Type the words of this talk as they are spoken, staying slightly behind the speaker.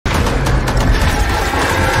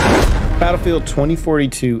Battlefield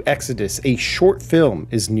 2042 Exodus, a short film,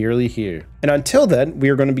 is nearly here. And until then, we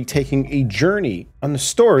are going to be taking a journey on the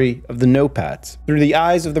story of the Notepads through the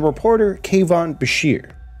eyes of the reporter Kayvan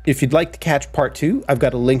Bechir. If you'd like to catch part 2, I've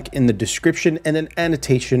got a link in the description and an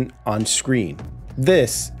annotation on screen.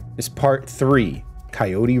 This is part 3,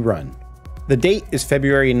 Coyote Run. The date is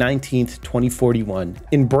February 19th, 2041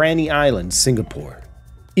 in Branny Island, Singapore.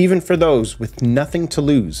 Even for those with nothing to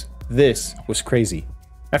lose, this was crazy.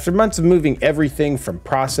 After months of moving everything from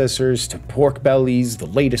processors to pork bellies, the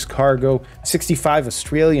latest cargo, 65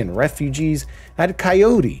 Australian refugees, add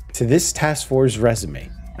Coyote to this task force resume.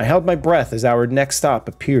 I held my breath as our next stop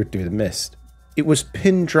appeared through the mist. It was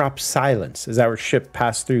pin-drop silence as our ship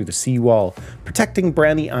passed through the seawall, protecting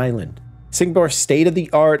Branny Island, Singapore's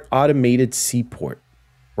state-of-the-art automated seaport.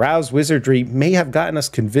 Rao's wizardry may have gotten us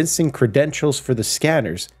convincing credentials for the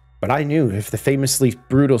scanners, but I knew if the famously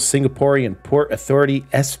brutal Singaporean Port Authority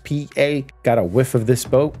SPA got a whiff of this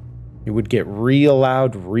boat, it would get real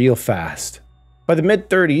loud real fast. By the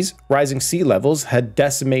mid-30s, rising sea levels had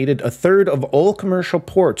decimated a third of all commercial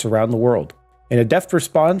ports around the world. In a deft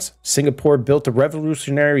response, Singapore built a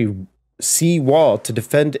revolutionary sea wall to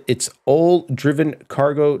defend its oil-driven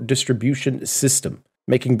cargo distribution system,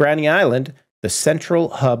 making Branny Island the central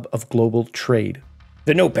hub of global trade.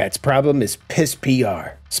 The Notepads problem is piss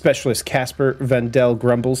PR, Specialist Casper Vandel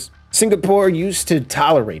grumbles. Singapore used to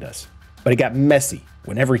tolerate us, but it got messy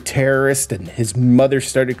when every terrorist and his mother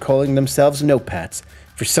started calling themselves Notepads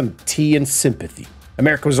for some tea and sympathy.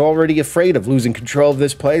 America was already afraid of losing control of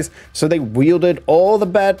this place, so they wielded all the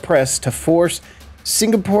bad press to force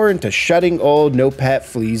Singapore into shutting all Notepad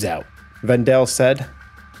fleas out. Vandel said,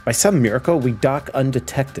 "By some miracle, we dock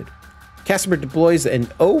undetected. Casper deploys an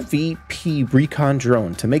OVP recon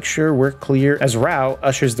drone to make sure we're clear as Rao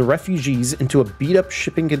ushers the refugees into a beat-up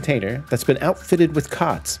shipping container that's been outfitted with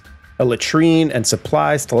cots, a latrine, and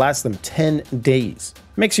supplies to last them 10 days.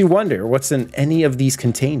 Makes you wonder what's in any of these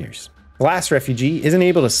containers. The last refugee isn't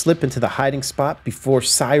able to slip into the hiding spot before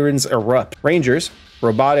sirens erupt. Rangers,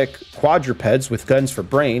 robotic quadrupeds with guns for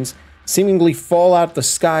brains, seemingly fall out of the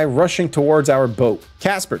sky, rushing towards our boat.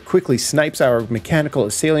 Casper quickly snipes our mechanical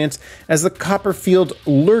assailants as the Copperfield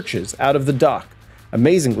lurches out of the dock.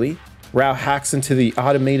 Amazingly, Rao hacks into the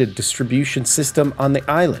automated distribution system on the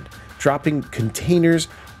island, dropping containers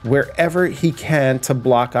wherever he can to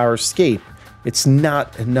block our escape. It's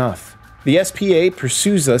not enough. The SPA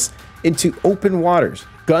pursues us into open waters,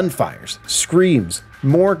 gunfires, screams,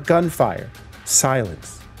 more gunfire,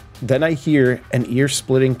 silence. Then I hear an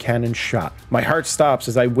ear-splitting cannon shot. My heart stops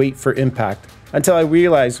as I wait for impact until I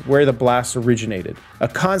realize where the blast originated. A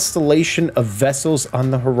constellation of vessels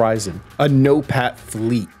on the horizon. A Notepat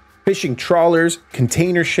fleet. Fishing trawlers,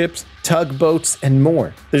 container ships, tugboats, and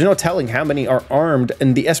more. There's no telling how many are armed,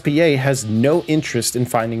 and the SPA has no interest in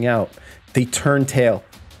finding out. They turn tail.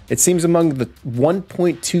 It seems among the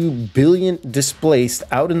 1.2 billion displaced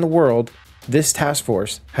out in the world, this task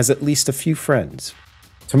force has at least a few friends.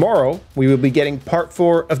 Tomorrow, we will be getting part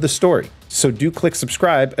 4 of the story, so do click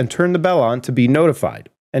subscribe and turn the bell on to be notified.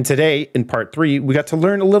 And today, in part 3, we got to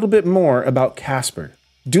learn a little bit more about Casper.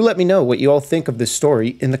 Do let me know what you all think of this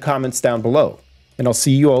story in the comments down below, and I'll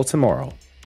see you all tomorrow.